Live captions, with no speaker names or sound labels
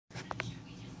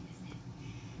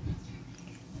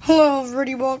Hello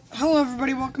everybody,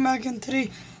 welcome back. And today,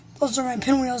 those are my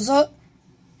pinwheels up.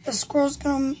 The squirrel's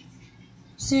gonna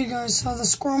see you guys. So the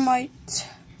squirrel might,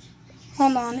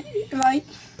 hold on, it might.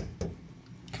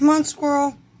 Come on,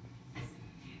 squirrel.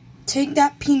 Take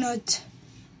that peanut.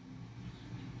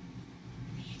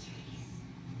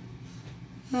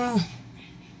 Oh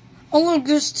look,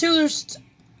 there's two.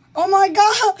 Oh my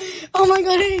god!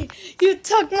 Hey, you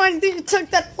took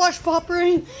that flush pop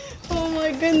ring. Oh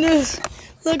my goodness!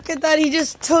 Look at that, he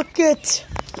just took it.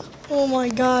 Oh my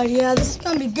god, yeah, this is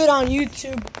gonna be good on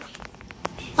YouTube.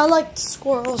 I like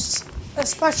squirrels,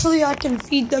 especially I can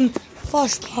feed them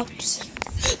flush pops.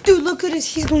 Dude, look at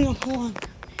this, he's going up.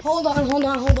 Hold on.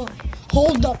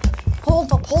 Hold up.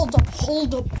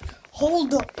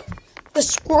 The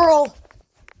squirrel.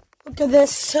 Look at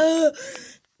this.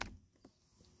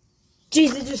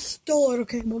 Jeez, they just stole it.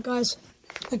 Okay, well, guys,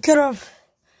 I could have.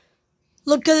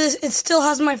 Look at this. It still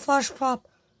has my flash pop.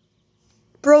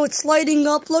 Bro, it's lighting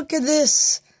up. Look at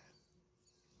this.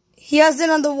 He has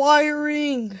it on the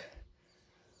wiring.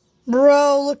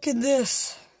 Bro, look at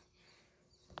this.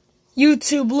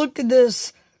 YouTube, look at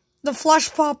this. The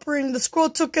flash pop ring. The squirrel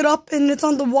took it up and it's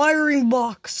on the wiring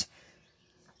box.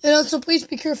 And also, please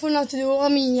be careful not to do it. I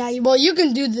mean, yeah, well, you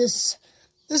can do this.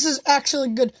 This is actually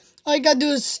good. All you gotta do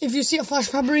is, if you see a flash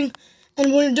pop ring,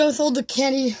 and when you're done with all the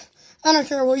candy, I don't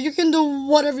care, well, you can do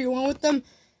whatever you want with them,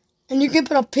 and you can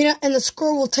put a peanut, and the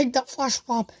squirrel will take that flash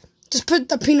pop. Just put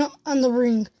the peanut on the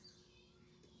ring.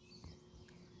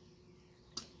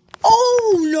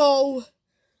 Oh, no!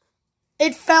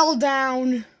 It fell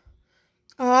down.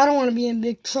 I don't want to be in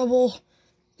big trouble,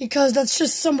 because that's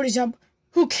just somebody's job.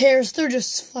 Who cares? They're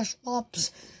just flash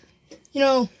pops. You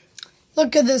know,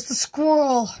 look at this, the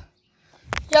squirrel.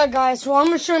 Yeah, guys, well, I'm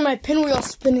going to show you my pinwheel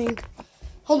spinning.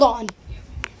 Hold on.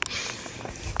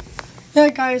 Yeah,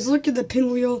 guys, look at the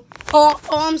pinwheel. Oh,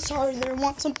 I'm sorry there.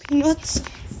 Want some peanuts?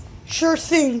 Sure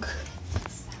thing.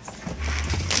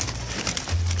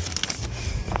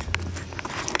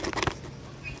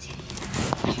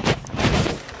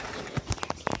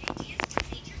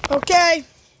 Okay.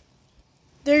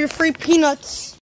 They're your free peanuts.